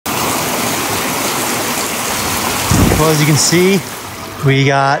Well, as you can see, we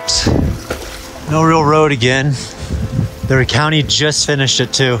got no real road again. The county just finished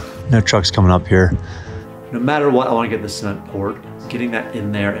it too. No trucks coming up here. No matter what, I want to get the cement poured. Getting that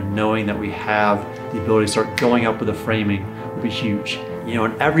in there and knowing that we have the ability to start going up with the framing will be huge. You know,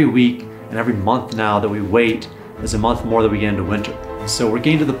 and every week and every month now that we wait is a month more that we get into winter. So we're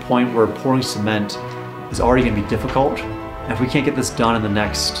getting to the point where pouring cement is already going to be difficult. And if we can't get this done in the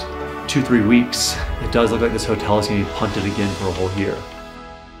next 2-3 weeks, it does look like this hotel is going to be punted again for a whole year.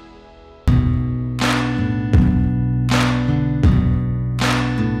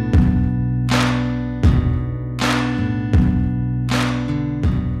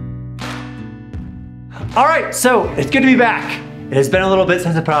 All right, so it's good to be back. It has been a little bit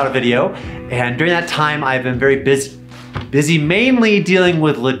since I put out a video, and during that time I've been very busy mainly dealing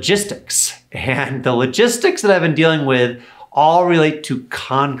with logistics. And the logistics that I've been dealing with all relate to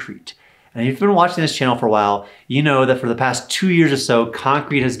concrete. And if you've been watching this channel for a while, you know that for the past 2 years or so,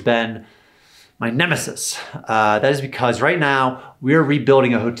 concrete has been my nemesis. That is because right now we're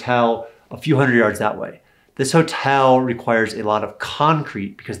rebuilding a hotel a few hundred yards that way. This hotel requires a lot of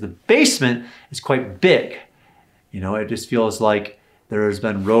concrete because the basement is quite big. You know, it just feels like there's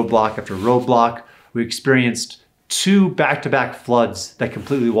been roadblock after roadblock. We experienced 2 back-to-back floods that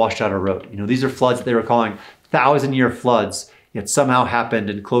completely washed out our road. You know, these are floods that they were calling 1,000-year floods, yet somehow happened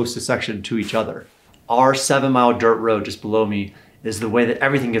in close section to each other. Our 7-mile dirt road just below me is the way that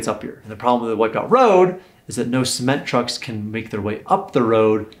everything gets up here. And the problem with the wiped out road is that no cement trucks can make their way up the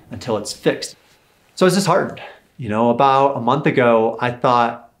road until it's fixed. So it's disheartened. You know, about a month ago, I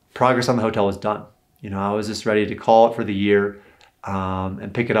thought progress on the hotel was done. You know, I was just ready to call it for the year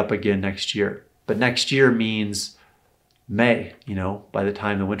and pick it up again next year. But next year means May, you know, by the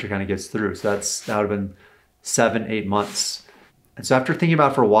time the winter kind of gets through. So that would have been 7-8 months. And so after thinking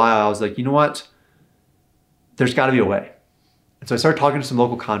about it for a while, I was like, you know what? There's got to be a way. And so I started talking to some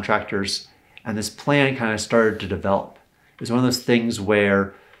local contractors, and this plan kind of started to develop. It was one of those things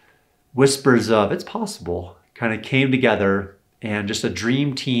where whispers of it's possible kind of came together, and just a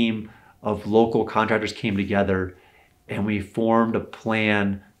dream team of local contractors came together, and we formed a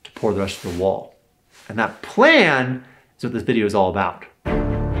plan to pour the rest of the wall. And that plan is what this video is all about.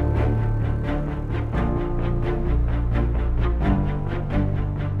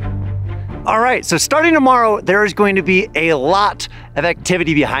 All right, so starting tomorrow, there is going to be a lot of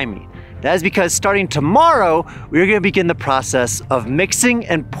activity behind me. That is because starting tomorrow, we're gonna begin the process of mixing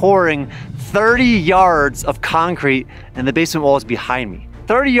and pouring 30 yards of concrete in the basement walls behind me.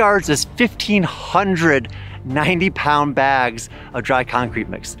 30 yards is 1,500 90-pound bags of dry concrete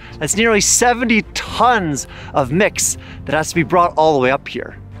mix. That's nearly 70 tons of mix that has to be brought all the way up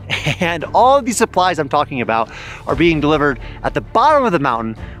here. And all of these supplies I'm talking about are being delivered at the bottom of the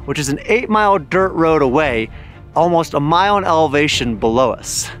mountain, which is an 8-mile dirt road away, almost a mile in elevation below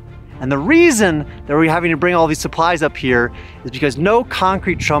us. And the reason that we're having to bring all these supplies up here is because no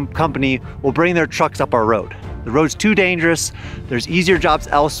concrete company will bring their trucks up our road. The road's too dangerous, there's easier jobs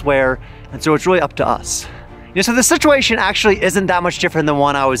elsewhere, and so it's really up to us. You know, so the situation actually isn't that much different than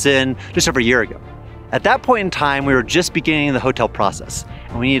one I was in just over a year ago. At that point in time, we were just beginning the hotel process,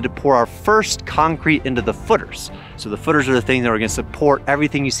 and we needed to pour our first concrete into the footers. So the footers are the thing that are gonna support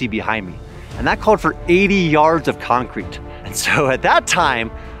everything you see behind me. And that called for 80 yards of concrete. And so at that time,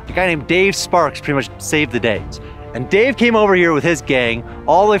 a guy named Dave Sparks pretty much saved the day. And Dave came over here with his gang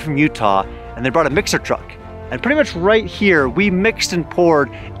all the way from Utah, and they brought a mixer truck. And pretty much right here, we mixed and poured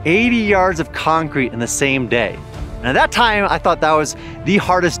 80 yards of concrete in the same day. And at that time, I thought that was the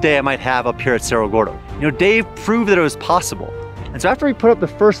hardest day I might have up here at Cerro Gordo. You know, Dave proved that it was possible. And so after we put up the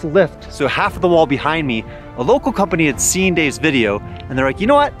first lift, so half of the wall behind me, a local company had seen Dave's video, and they're like, you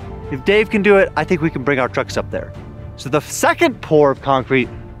know what? If Dave can do it, I think we can bring our trucks up there. So the second pour of concrete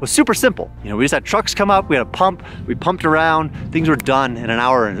was super simple. You know, we just had trucks come up, we had a pump, we pumped around, things were done in an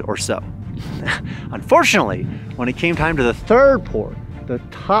hour or so. Unfortunately, when it came time to the third pour, the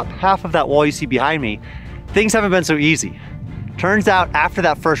top half of that wall you see behind me, things haven't been so easy. Turns out after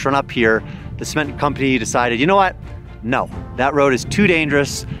that first run up here, the cement company decided, you know what? No, that road is too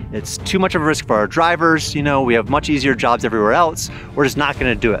dangerous. It's too much of a risk for our drivers. You know, we have much easier jobs everywhere else. We're just not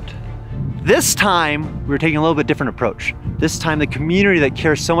gonna do it. This time, we were taking a little bit different approach. This time, the community that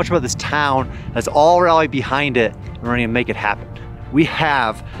cares so much about this town has all rallied behind it, and we're gonna make it happen. We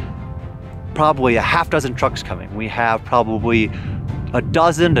have probably a half dozen trucks coming. We have probably a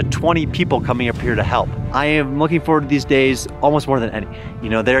dozen to 20 people coming up here to help. I am looking forward to these days almost more than any. You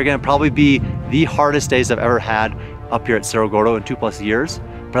know, they're gonna probably be the hardest days I've ever had up here at Cerro Gordo in 2+ years.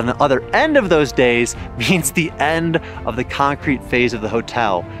 But on the other end of those days means the end of the concrete phase of the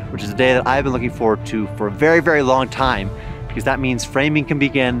hotel, which is a day that I've been looking forward to for a very, very long time, because that means framing can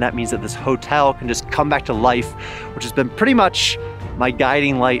begin. That means that this hotel can just come back to life, which has been pretty much my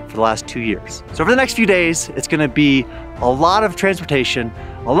guiding light for the last 2 years. So over the next few days, it's gonna be a lot of transportation,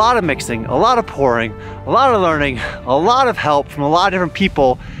 a lot of mixing, a lot of pouring, a lot of learning, a lot of help from a lot of different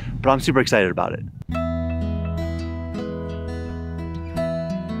people, but I'm super excited about it.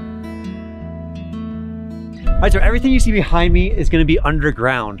 All right, so everything you see behind me is gonna be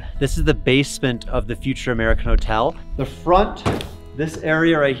underground. This is the basement of the future American Hotel. The front, this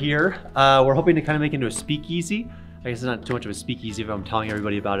area right here, we're hoping to kind of make into a speakeasy. I guess it's not too much of a speakeasy if I'm telling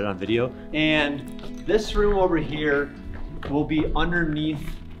everybody about it on video. And this room over here will be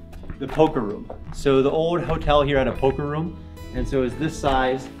underneath the poker room. So the old hotel here had a poker room, and so it's this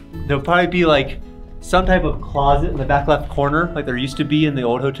size. There'll probably be like some type of closet in the back left corner, like there used to be in the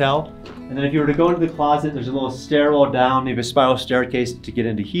old hotel. And then if you were to go into the closet, there's a little stairwell down, you have a spiral staircase to get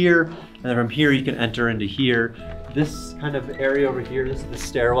into here, and then from here you can enter into here. This kind of area over here, this is the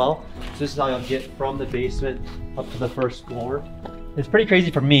stairwell. So this is how you'll get from the basement up to the first floor. It's pretty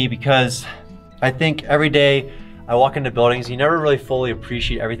crazy for me because I think every day I walk into buildings, you never really fully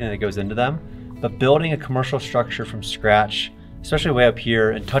appreciate everything that goes into them. But building a commercial structure from scratch, especially way up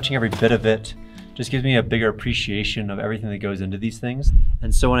here, and touching every bit of it, just gives me a bigger appreciation of everything that goes into these things.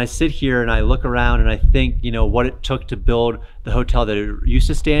 And so when I sit here and I look around and I think, you know, what it took to build the hotel that it used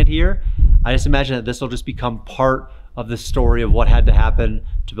to stand here, I just imagine that this will just become part of the story of what had to happen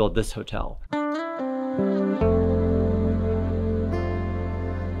to build this hotel.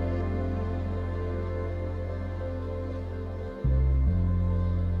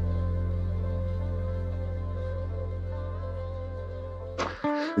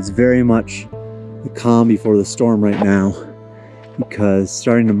 It's very much the calm before the storm right now, because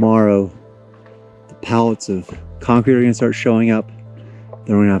starting tomorrow, the pallets of concrete are gonna start showing up.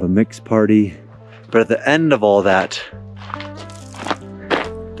 Then we're gonna have a mixed party. But at the end of all that,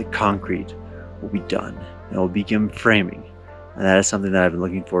 the concrete will be done and we'll begin framing. And that is something that I've been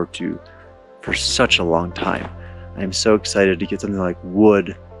looking forward to for such a long time. I am so excited to get something like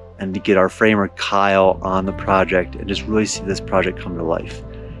wood and to get our framer Kyle on the project and just really see this project come to life.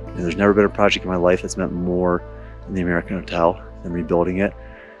 And there's never been a project in my life that's meant more in the American Hotel than rebuilding it.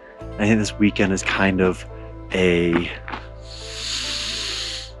 And I think this weekend is kind of a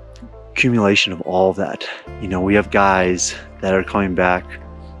accumulation of all of that. You know, we have guys that are coming back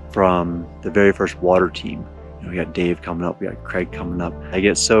from the very first water team. You know, we got Dave coming up, we got Craig coming up. I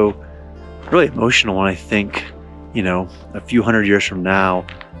get so really emotional when I think, you know, a few hundred years from now,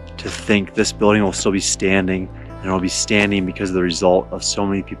 to think this building will still be standing, and it'll be standing because of the result of so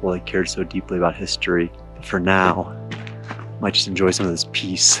many people that cared so deeply about history. But for now, I might just enjoy some of this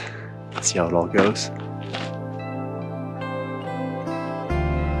peace and see how it all goes.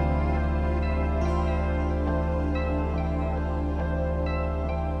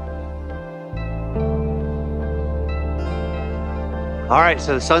 All right,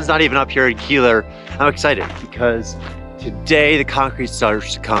 so the sun's not even up here in Keeler. I'm excited because today the concrete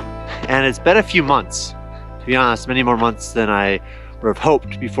starts to come. And it's been a few months, to be honest, many more months than I would have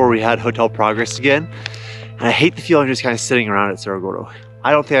hoped before we had hotel progress again. And I hate the feeling just kind of sitting around at Cerro Gordo.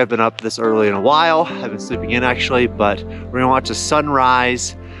 I don't think I've been up this early in a while. I've been sleeping in actually, but we're gonna watch the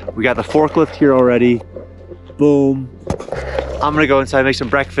sunrise. We got the forklift here already. Boom. I'm gonna go inside and make some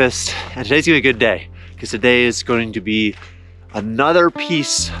breakfast. And today's gonna be a good day because today is going to be another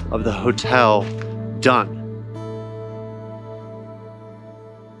piece of the hotel done.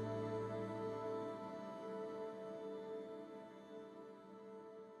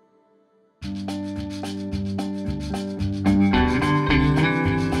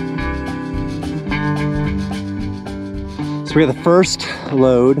 So we got the first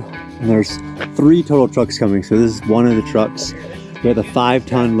load, and there's 3 total trucks coming. So this is one of the trucks. We got the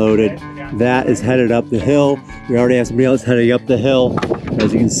 5-ton loaded. That is headed up the hill. We already have somebody else heading up the hill.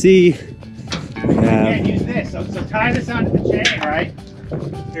 As you can see, we have... You can't use this, so tie this onto the chain, right?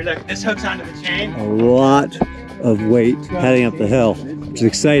 Here, look, this hooks onto the chain. A lot of weight heading up the hill, which is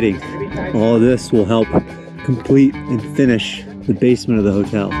exciting. All of this will help complete and finish the basement of the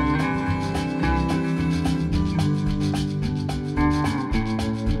hotel.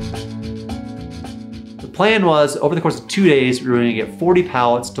 The plan was, over the course of 2 days, we were gonna get 40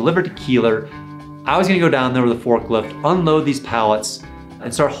 pallets delivered to Keeler. I was gonna go down there with a forklift, unload these pallets,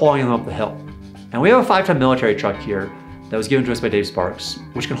 and start hauling them up the hill. And we have a 5-ton military truck here that was given to us by Dave Sparks,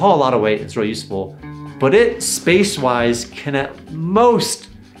 which can haul a lot of weight, it's really useful, but it, space-wise, can at most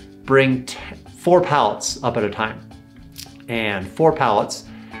bring 4 pallets up at a time. And 4 pallets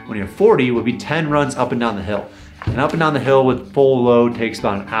When you have 40, it would be 10 runs up and down the hill. And up and down the hill with full load takes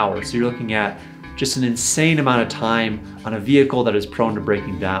about an hour. So you're looking at just an insane amount of time on a vehicle that is prone to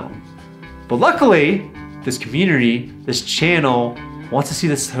breaking down. But luckily, this community, this channel, wants to see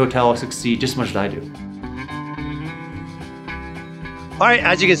this hotel succeed just as much as I do. All right,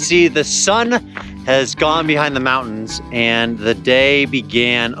 as you can see, the sun has gone behind the mountains and the day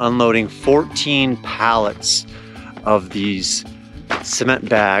began unloading 14 pallets of these cement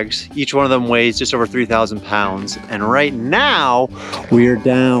bags. Each one of them weighs just over 3,000 pounds. And right now, we are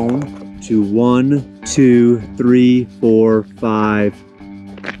down to 1, 2, 3, 4, 5,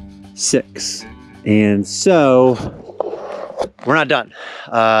 6. And so, we're not done.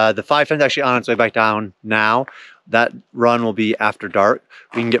 The 5 ton's actually on its way back down now. That run will be after dark.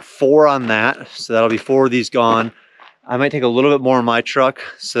 We can get 4 on that, so that'll be 4 of these gone. I might take a little bit more in my truck,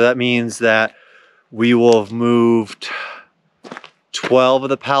 so that means that we will have moved 12 of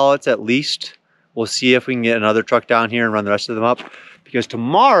the pallets at least. We'll see if we can get another truck down here and run the rest of them up, because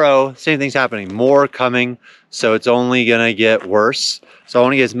tomorrow, same thing's happening, more coming, so it's only gonna get worse. So I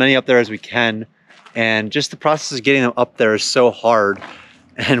wanna get as many up there as we can, and just the process of getting them up there is so hard,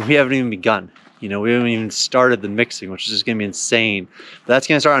 and we haven't even begun. You know, we haven't even started the mixing, which is just gonna be insane. But that's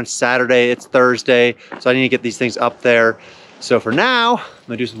gonna start on Saturday, it's Thursday, so I need to get these things up there. So for now, I'm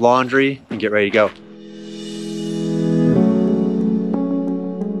gonna do some laundry and get ready to go.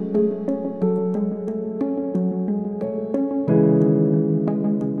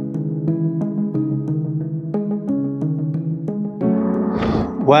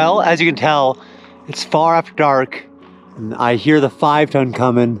 Well, as you can tell, it's far after dark, and I hear the 5 ton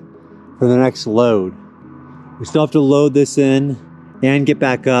coming for the next load. We still have to load this in and get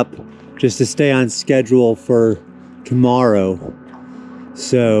back up just to stay on schedule for tomorrow.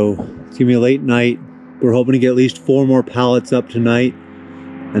 So it's gonna be a late night. We're hoping to get at least 4 more pallets up tonight,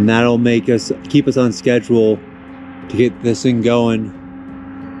 and that'll keep us on schedule to get this thing going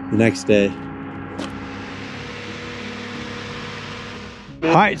the next day.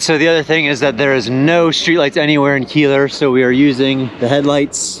 All right, so the other thing is that there is no streetlights anywhere in Keeler, so we are using the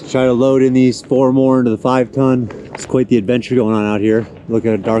headlights to try to load in these 4 more into the 5 ton. It's quite the adventure going on out here. Look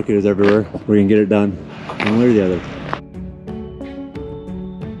how dark it is everywhere. We're gonna get it done, one way or the other.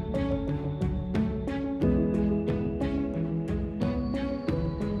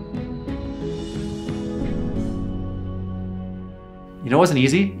 You know, it wasn't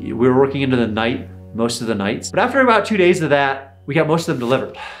easy. We were working into the night most of the nights, but after about 2 days of that, we got most of them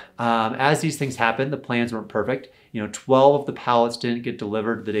delivered. As these things happen, the plans weren't perfect. You know, 12 of the pallets didn't get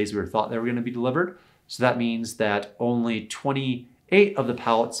delivered the days we thought they were gonna be delivered. So that means that only 28 of the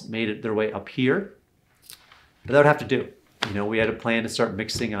pallets made their way up here. But that would have to do. You know, we had a plan to start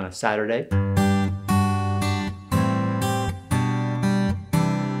mixing on a Saturday.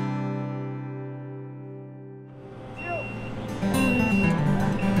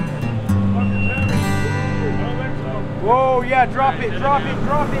 Whoa, yeah, drop it, drop it,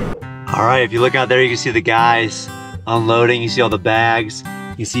 drop it. All right, if you look out there, you can see the guys unloading. You see all the bags.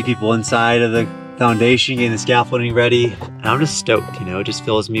 You see people inside of the foundation getting the scaffolding ready. And I'm just stoked, you know, it just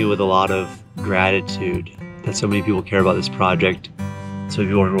fills me with a lot of gratitude that so many people care about this project. So many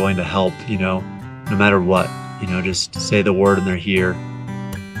people are willing to help, you know, no matter what, you know, just say the word and they're here.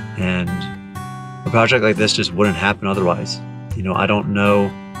 And a project like this just wouldn't happen otherwise. You know, I don't know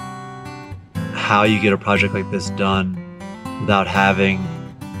how you get a project like this done without having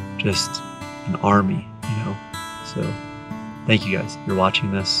just an army, you know? So thank you guys. If you're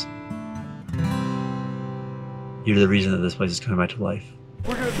watching this, you're the reason that this place is coming back to life.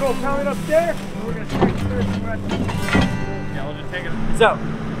 We're gonna throw a pellet upstairs, and we're gonna straight stairs. Yeah, we'll just take it. So,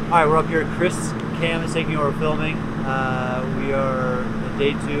 all right, we're up here. Chris Cam is taking over filming. We are at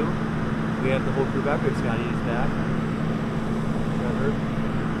day 2. We have the whole crew back. We have Scotty is back. Trevor.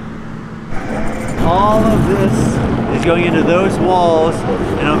 All of this is going into those walls,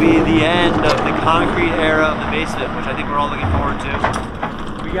 and it'll be the end of the concrete era of the basement, which I think we're all looking forward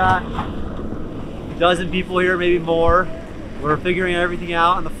to. We got a dozen people here, maybe more. We're figuring everything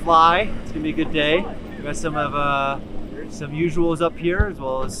out on the fly. It's gonna be a good day. We got some usuals up here, as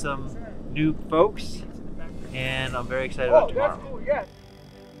well as some new folks, and I'm very excited about tomorrow.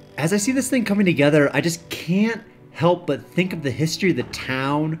 As I see this thing coming together, I just can't help but think of the history of the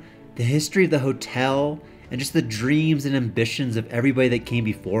town, the history of the hotel, and just the dreams and ambitions of everybody that came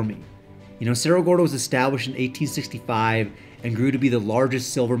before me. You know, Cerro Gordo was established in 1865 and grew to be the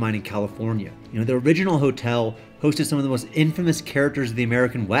largest silver mine in California. You know, the original hotel hosted some of the most infamous characters of the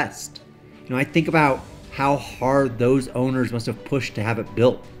American West. You know, I think about how hard those owners must have pushed to have it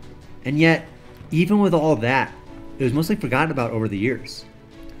built. And yet, even with all that, it was mostly forgotten about over the years.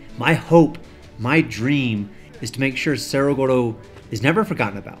 My hope, my dream is to make sure Cerro Gordo is never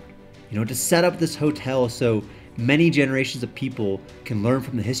forgotten about. You know, to set up this hotel so many generations of people can learn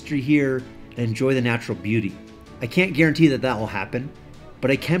from the history here and enjoy the natural beauty. I can't guarantee that that will happen, but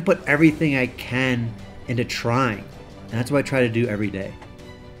I can put everything I can into trying. And that's what I try to do every day.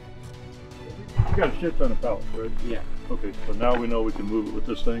 You got a shit ton of pallets, right? Yeah. Okay, so now we know we can move it with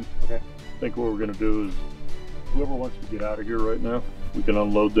this thing. Okay. I think what we're gonna do is, whoever wants to get out of here right now, we can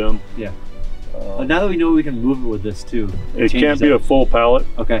unload them. Yeah. Now that we know we can move it with this too. It can't be a full pallet.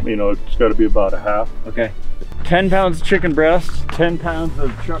 Okay. You know, it's gotta be about a half. Okay. 10 pounds chicken breast, 10 pounds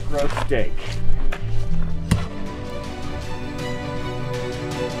of chuck roast steak.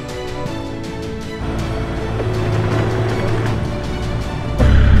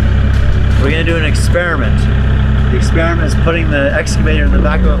 We're gonna do an experiment. The experiment is putting the excavator in the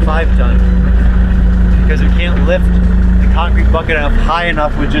back of a 5-ton because we can't lift the concrete bucket up high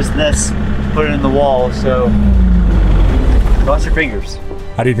enough with just this, put it in the wall, so cross your fingers.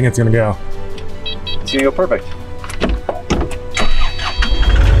 How do you think it's gonna go? It's gonna go perfect.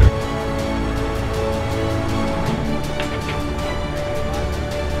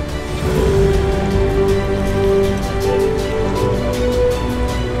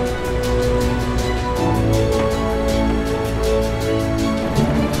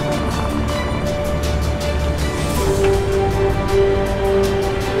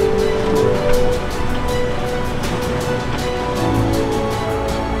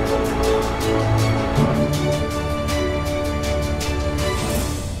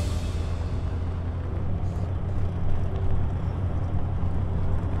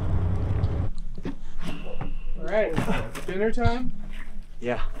 Dinner time?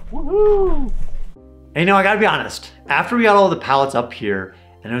 Yeah. Woohoo! And you know, I gotta be honest, after we got all the pallets up here,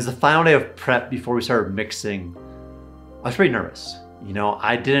 and it was the final day of prep before we started mixing, I was pretty nervous. You know,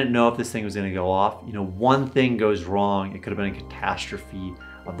 I didn't know if this thing was gonna go off. You know, one thing goes wrong, it could have been a catastrophe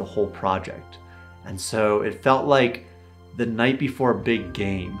of the whole project. And so it felt like the night before a big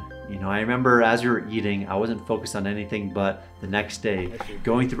game. You know, I remember as we were eating, I wasn't focused on anything but the next day,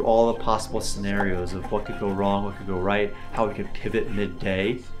 going through all the possible scenarios of what could go wrong, what could go right, how we could pivot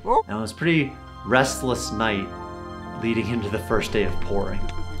midday. And it was a pretty restless night leading into the first day of pouring.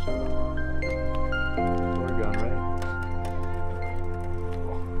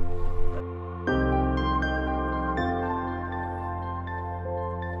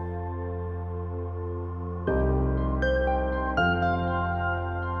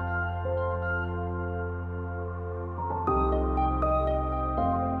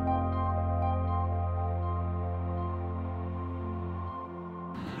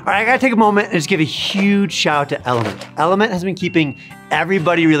 All right, I gotta take a moment and just give a huge shout out to Element. Element has been keeping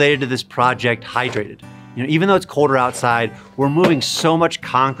everybody related to this project hydrated. You know, even though it's colder outside, we're moving so much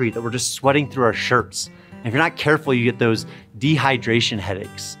concrete that we're just sweating through our shirts. And if you're not careful, you get those dehydration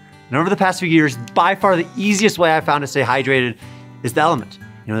headaches. And over the past few years, by far the easiest way I found to stay hydrated is the Element.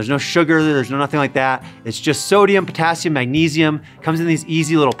 You know, there's no sugar, there's no nothing like that. It's just sodium, potassium, magnesium. Comes in these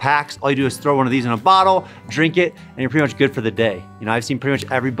easy little packs. All you do is throw one of these in a bottle, drink it, and you're pretty much good for the day. You know, I've seen pretty much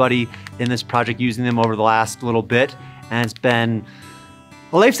everybody in this project using them over the last little bit, and it's been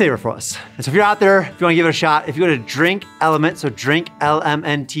a lifesaver for us. And so if you're out there, if you wanna give it a shot, if you go to Drink Element, so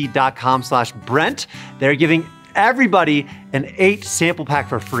drinklmnt.com/Brent, they're giving everybody an 8 sample pack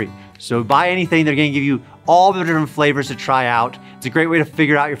for free. So buy anything, they're gonna give you all the different flavors to try out. It's a great way to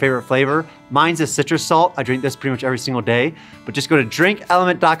figure out your favorite flavor. Mine's a citrus salt. I drink this pretty much every single day. But just go to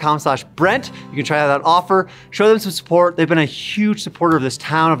drinkelement.com/Brent. You can try out that offer. Show them some support. They've been a huge supporter of this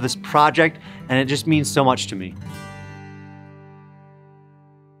town, of this project, and it just means so much to me.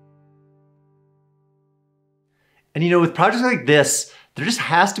 And you know, with projects like this, there just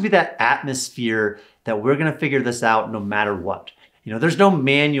has to be that atmosphere that we're gonna figure this out no matter what. You know, there's no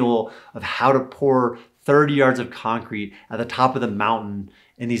manual of how to pour 30 yards of concrete at the top of the mountain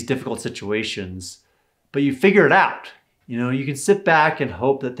in these difficult situations, but you figure it out. You know, you can sit back and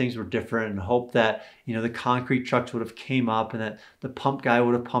hope that things were different and hope that, you know, the concrete trucks would have came up and that the pump guy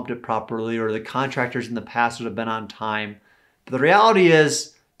would have pumped it properly or the contractors in the past would have been on time. But the reality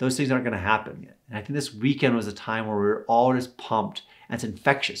is those things aren't gonna happen yet. And I think this weekend was a time where we were all just pumped and it's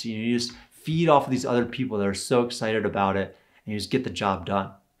infectious. You know, you just feed off of these other people that are so excited about it and you just get the job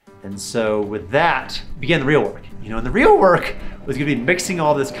done. And so with that began the real work. You know, and the real work was gonna be mixing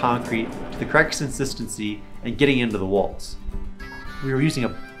all this concrete to the correct consistency and getting into the walls. We were using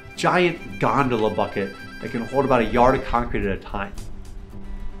a giant gondola bucket that can hold about a yard of concrete at a time.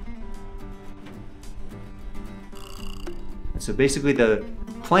 And so basically the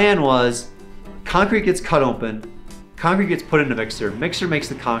plan was concrete gets cut open, Concrete gets put in a mixer. Mixer makes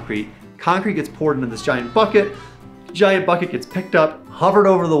the concrete. Concrete gets poured into this giant bucket. Giant bucket gets picked up, hovered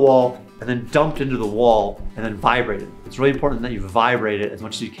over the wall, and then dumped into the wall and then vibrated. It's really important that you vibrate it as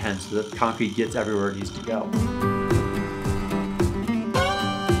much as you can so that the concrete gets everywhere it needs to go.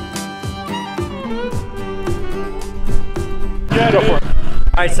 Yeah, go for it.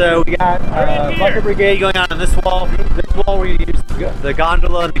 All right, so we got bucket brigade going on this wall. This wall we use the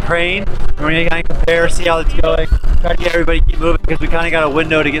gondola and the crane. And we're gonna kind of compare, see how it's going. Try to get everybody to keep moving because we kind of got a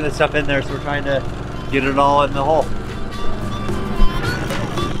window to get this stuff in there, so we're trying to get it all in the hole.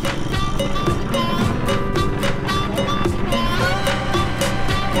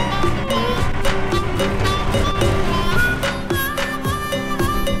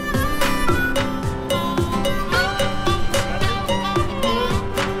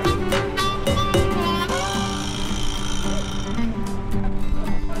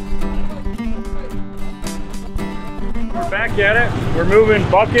 Back at it. We're moving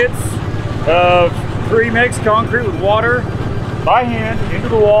buckets of pre-mixed concrete with water by hand into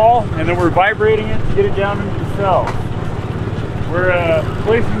the wall, and then we're vibrating it to get it down into the cells. We're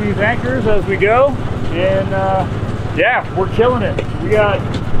placing these anchors as we go, and yeah, we're killing it. We got,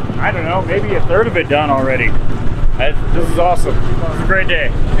 I don't know, maybe a third of it done already. This is awesome. It's a great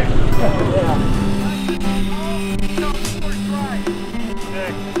day.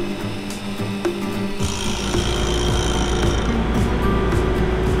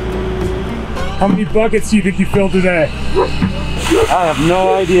 How many buckets do you think you filled today? I have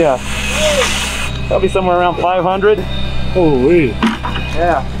no idea. That'll be somewhere around 500. Holy.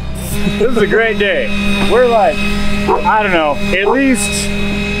 Yeah. This is a great day. We're like, I don't know, at least,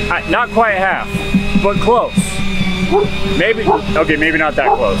 not quite half, but close. Maybe, okay, maybe not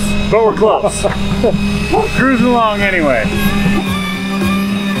that close, but we're close. Cruising along anyway.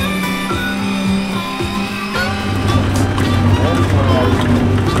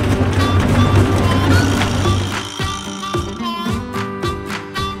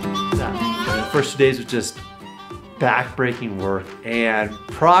 First 2 days was just back-breaking work, and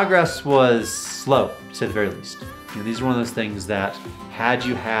progress was slow, to say the very least. You know, these are one of those things that, had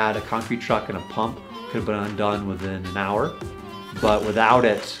you had a concrete truck and a pump, could have been undone within an hour, but without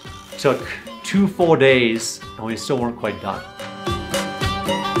it, took 2 full days, and we still weren't quite done.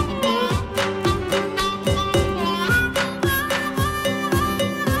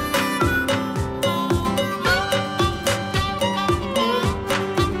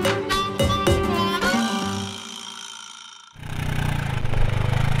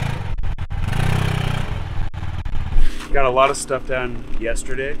 Got a lot of stuff done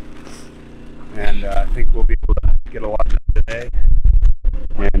yesterday, and I think we'll be able to get a lot done today,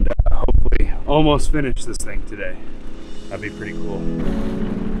 and hopefully almost finish this thing today. That'd be pretty cool.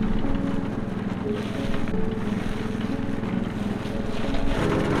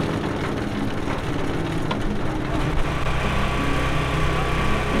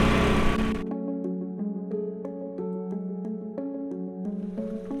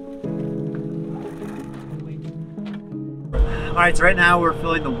 All right, so right now we're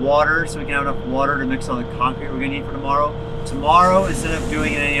filling the water so we can have enough water to mix all the concrete we're gonna need for tomorrow. Tomorrow, instead of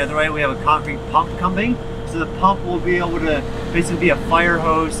doing it any other way, we have a concrete pump coming. So the pump will be able to basically be a fire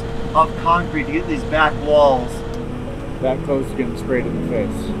hose of concrete to get these back walls. That close to getting sprayed in the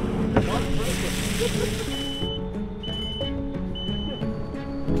face.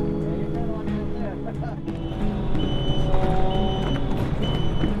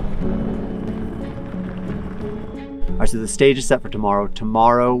 All right, so the stage is set for tomorrow.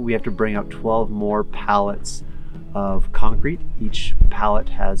 Tomorrow we have to bring out 12 more pallets of concrete. Each pallet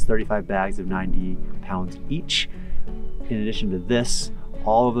has 35 bags of 90 pounds each. In addition to this,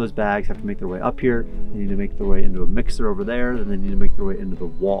 all of those bags have to make their way up here. They need to make their way into a mixer over there, then they need to make their way into the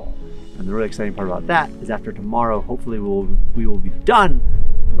wall. And the really exciting part about that is after tomorrow, hopefully we will be done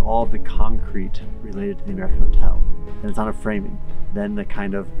with all of the concrete related to the American Hotel. And it's on a framing. Then the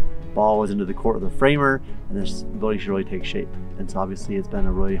kind of ball is into the court of the framer, and this building should really take shape. And so obviously it's been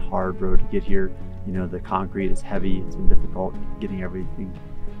a really hard road to get here. You know, the concrete is heavy, it's been difficult getting everything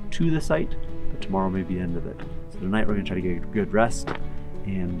to the site, but tomorrow may be the end of it. So tonight we're gonna try to get a good rest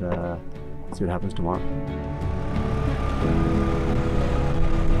and see what happens tomorrow.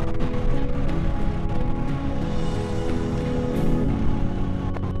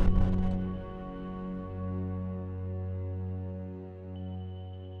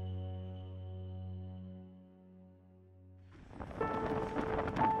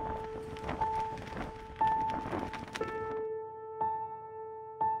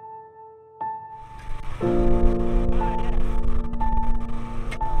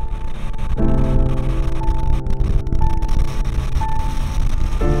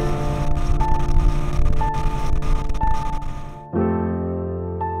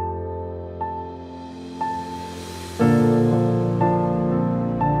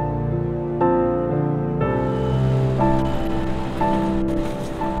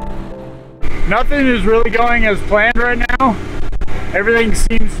 Nothing is really going as planned right now. Everything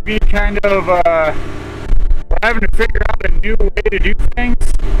seems to be kind of, we're having to figure out a new way to do things.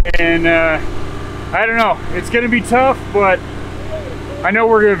 And I don't know, it's gonna be tough, but I know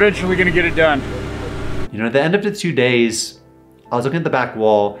we're eventually gonna get it done. You know, at the end of the 2 days, I was looking at the back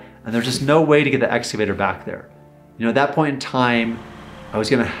wall and there's just no way to get the excavator back there. You know, at that point in time, I was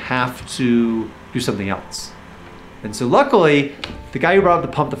gonna have to do something else. And so luckily, the guy who brought up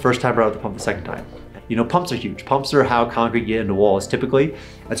the pump the first time brought up the pump the second time. You know, pumps are huge. Pumps are how concrete get into walls typically.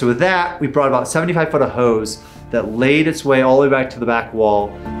 And so with that, we brought about 75 foot of hose that laid its way all the way back to the back wall.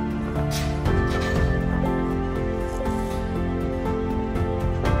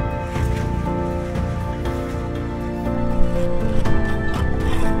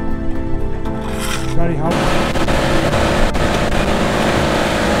 Scotty, how?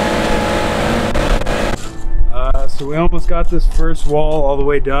 So we almost got this first wall all the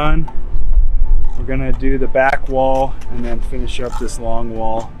way done. We're gonna do the back wall and then finish up this long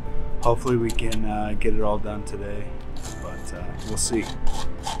wall. Hopefully we can get it all done today, but we'll see.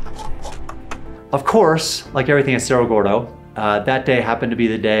 Of course, like everything at Cerro Gordo, that day happened to be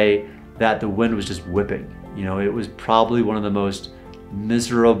the day that the wind was just whipping. You know, it was probably one of the most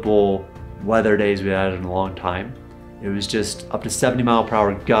miserable weather days we had in a long time. It was just up to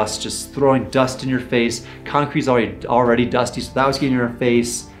 70-mile-per-hour gusts, just throwing dust in your face. Concrete's already dusty, so that was getting in your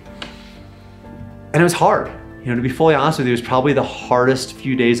face. And it was hard. You know, to be fully honest with you, it was probably the hardest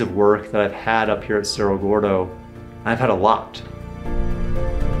few days of work that I've had up here at Cerro Gordo. I've had a lot.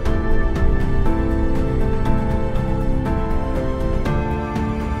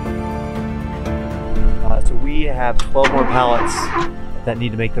 So we have 12 more pallets that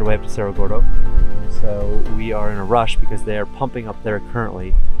need to make their way up to Cerro Gordo. So we are in a rush because they are pumping up there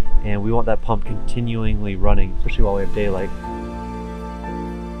currently, and we want that pump continually running, especially while we have daylight.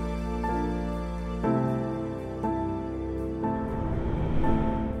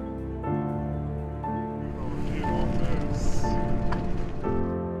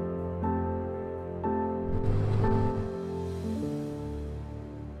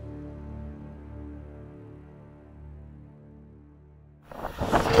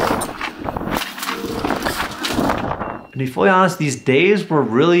 To be fully honest, these days were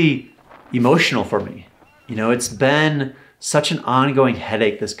really emotional for me. You know, it's been such an ongoing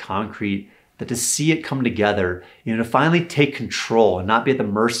headache, this concrete, that to see it come together, you know, to finally take control and not be at the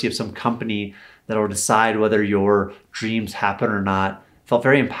mercy of some company that will decide whether your dreams happen or not, felt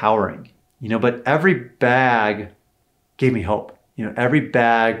very empowering. You know, but every bag gave me hope. You know, every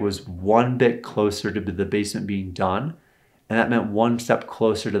bag was one bit closer to the basement being done, and that meant one step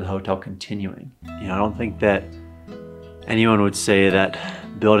closer to the hotel continuing. You know, I don't think that anyone would say that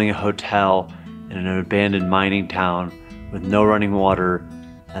building a hotel in an abandoned mining town with no running water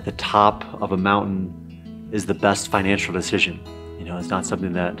at the top of a mountain is the best financial decision. You know, it's not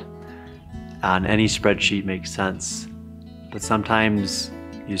something that on any spreadsheet makes sense. But sometimes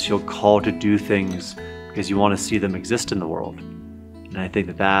you just feel called to do things because you want to see them exist in the world. And I think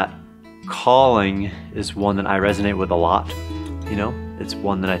that that calling is one that I resonate with a lot. You know, it's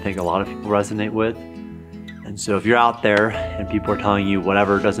one that I think a lot of people resonate with. And so if you're out there and people are telling you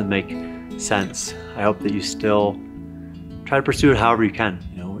whatever doesn't make sense, I hope that you still try to pursue it however you can,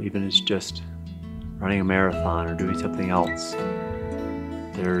 you know, even if it's just running a marathon or doing something else.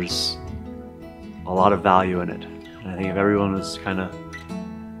 There's a lot of value in it. And I think if everyone was kind of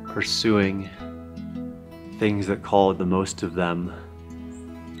pursuing things that called the most of them,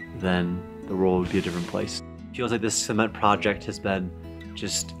 then the world would be a different place. It feels like this cement project has been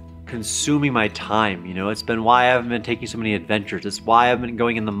just consuming my time. You know, it's been why I haven't been taking so many adventures. It's why I've been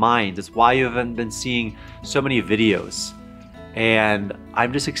going in the mines. It's why you haven't been seeing so many videos. And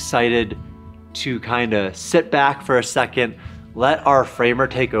I'm just excited to kind of sit back for a second, let our framer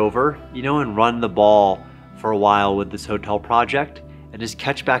take over, you know, and run the ball for a while with this hotel project and just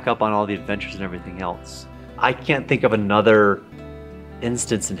catch back up on all the adventures and everything else. I can't think of another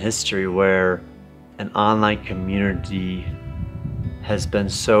instance in history where an online community has been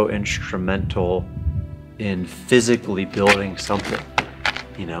so instrumental in physically building something,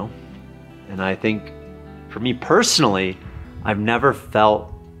 you know? And I think for me personally, I've never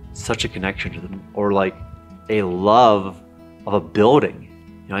felt such a connection to them or like a love of a building.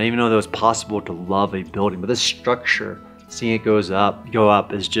 You know, I didn't even know that it was possible to love a building, but this structure, seeing it go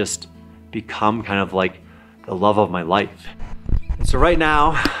up has just become kind of like the love of my life. And so right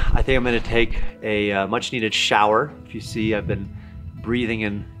now, I think I'm gonna take a much needed shower. If you see, I've been breathing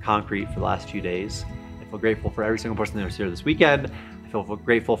in concrete for the last few days. I feel grateful for every single person that was here this weekend. I feel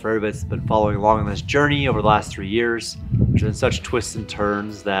grateful for everybody that's been following along on this journey over the last 3 years. There's been such twists and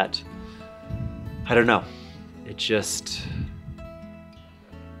turns that I don't know. It's just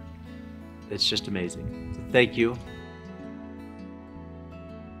amazing. So thank you.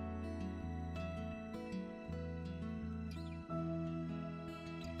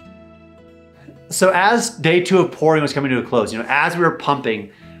 So as day 2 of pouring was coming to a close, as we were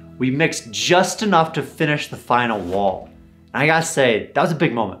pumping, we mixed just enough to finish the final wall. And I gotta say, that was a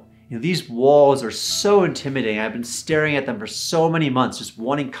big moment. These walls are so intimidating. I've been staring at them for so many months, just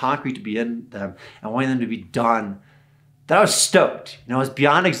wanting concrete to be in them and wanting them to be done, that I was stoked. I was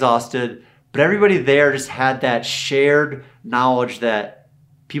beyond exhausted, but everybody there just had that shared knowledge that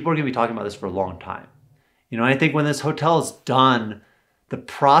people are gonna be talking about this for a long time. I think when this hotel is done, the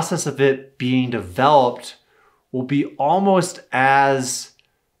process of it being developed will be almost as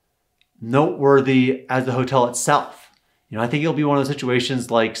noteworthy as the hotel itself. I think it'll be one of those situations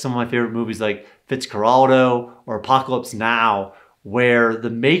like some of my favorite movies like Fitzcarraldo or Apocalypse Now, where the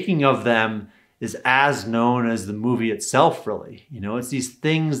making of them is as known as the movie itself, really. It's these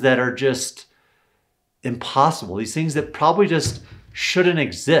things that are just impossible, these things that probably just shouldn't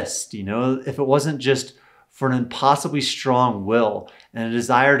exist, if it wasn't just for an impossibly strong will and a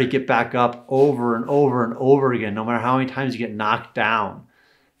desire to get back up over and over and over again, no matter how many times you get knocked down.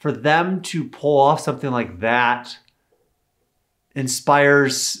 For them to pull off something like that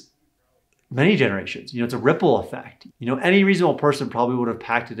inspires many generations. It's a ripple effect. Any reasonable person probably would have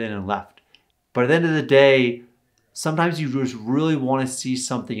packed it in and left. But at the end of the day, sometimes you just really want to see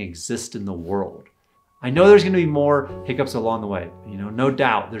something exist in the world. I know there's going to be more hiccups along the way. No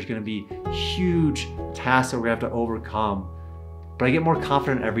doubt there's going to be huge tasks that we're going to have to overcome. But I get more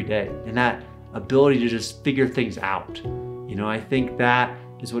confident every day in that ability to just figure things out. I think that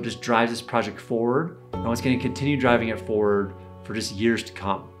is what just drives this project forward and what's going to continue driving it forward for just years to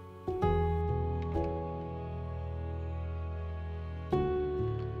come.